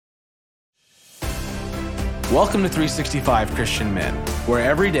Welcome to 365 Christian Men, where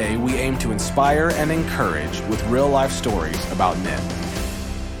every day we aim to inspire and encourage with real-life stories about men.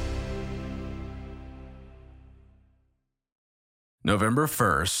 November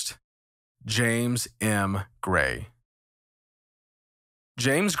 1st, James M. Gray.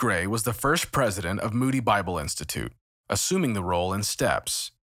 James Gray was the first president of Moody Bible Institute, assuming the role in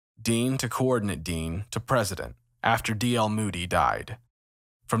steps, dean to coordinate dean to president, after D.L. Moody died.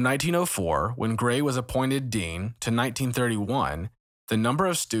 From 1904, when Gray was appointed dean, to 1931, the number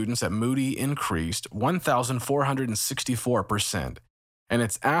of students at Moody increased 1,464%, and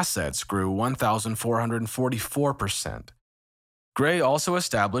its assets grew 1,444%. Gray also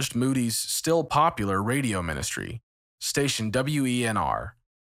established Moody's still popular radio ministry, station WENR.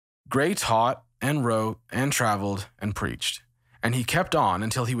 Gray taught and wrote and traveled and preached, and he kept on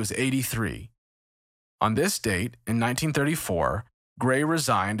until he was 83. On this date, in 1934, Gray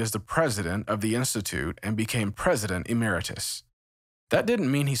resigned as the president of the Institute and became president emeritus. That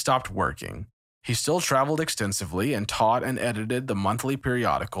didn't mean he stopped working. He still traveled extensively and taught and edited the monthly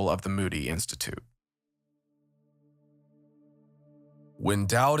periodical of the Moody Institute. When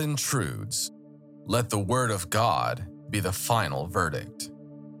doubt intrudes, let the word of God be the final verdict.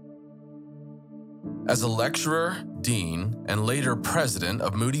 As a lecturer, dean, and later president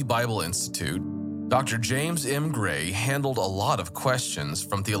of Moody Bible Institute, Dr. James M. Gray handled a lot of questions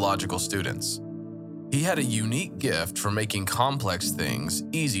from theological students. He had a unique gift for making complex things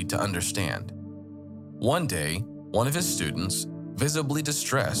easy to understand. One day, one of his students, visibly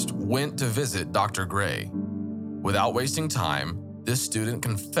distressed, went to visit Dr. Gray. Without wasting time, this student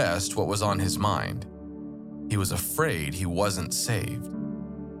confessed what was on his mind. He was afraid he wasn't saved.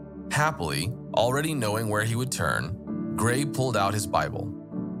 Happily, already knowing where he would turn, Gray pulled out his Bible.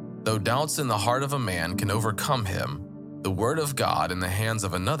 Though doubts in the heart of a man can overcome him, the Word of God in the hands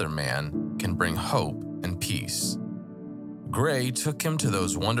of another man can bring hope and peace. Gray took him to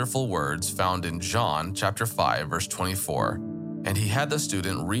those wonderful words found in John chapter 5, verse 24, and he had the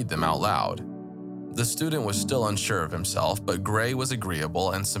student read them out loud. The student was still unsure of himself, but Gray was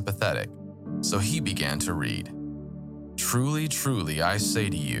agreeable and sympathetic, so he began to read. "Truly, truly, I say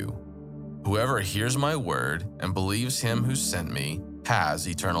to you, whoever hears my word and believes him who sent me has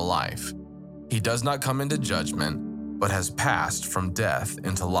eternal life. He does not come into judgment, but has passed from death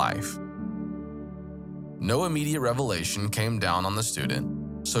into life." No immediate revelation came down on the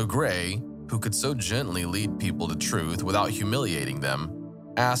student, so Gray, who could so gently lead people to truth without humiliating them,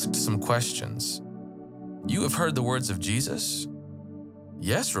 asked some questions. "You have heard the words of Jesus?"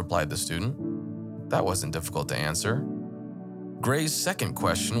 "Yes," replied the student. That wasn't difficult to answer. Gray's second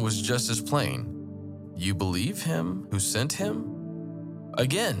question was just as plain. "You believe him who sent him?"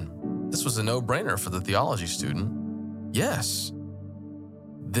 Again, this was a no-brainer for the theology student. "Yes."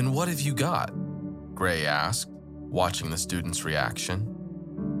 "Then what have you got?" Gray asked, watching the student's reaction.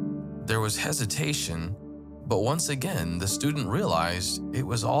 There was hesitation, but once again, the student realized it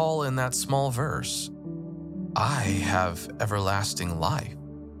was all in that small verse. "I have everlasting life."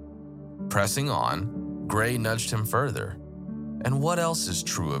 Pressing on, Gray nudged him further. "And what else is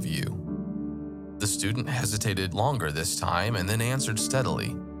true of you?" The student hesitated longer this time and then answered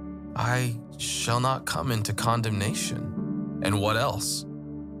steadily, "I shall not come into condemnation." "And what else?"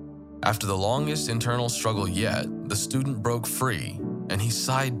 After the longest internal struggle yet, the student broke free, and he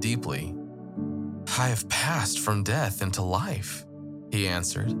sighed deeply. "I have passed from death into life," he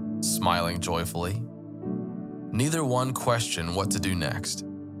answered, smiling joyfully. Neither one questioned what to do next.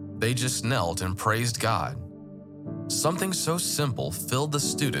 They just knelt and praised God. Something so simple filled the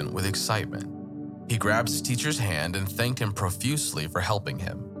student with excitement. He grabbed his teacher's hand and thanked him profusely for helping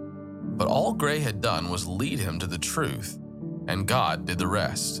him. But all Gray had done was lead him to the truth, and God did the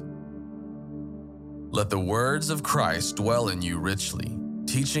rest. Let the words of Christ dwell in you richly,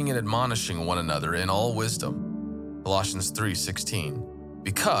 teaching and admonishing one another in all wisdom. Colossians 3:16.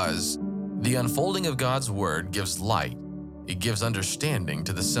 Because the unfolding of God's word gives light, it gives understanding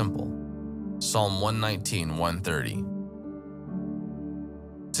to the simple. Psalm 119, 130.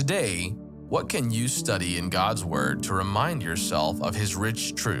 Today, what can you study in God's word to remind yourself of his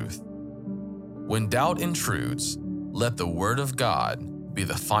rich truth? When doubt intrudes, let the word of God be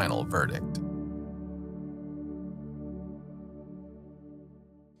the final verdict.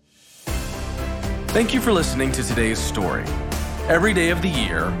 Thank you for listening to today's story. Every day of the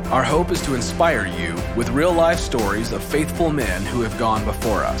year, our hope is to inspire you with real-life stories of faithful men who have gone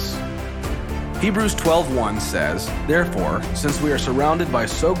before us. Hebrews 12:1 says, "Therefore, since we are surrounded by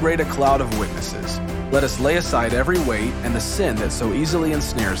so great a cloud of witnesses, let us lay aside every weight and the sin that so easily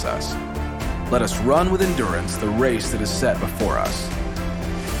ensnares us. Let us run with endurance the race that is set before us."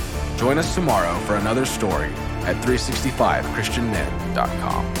 Join us tomorrow for another story at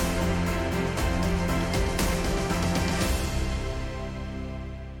 365christianmen.com.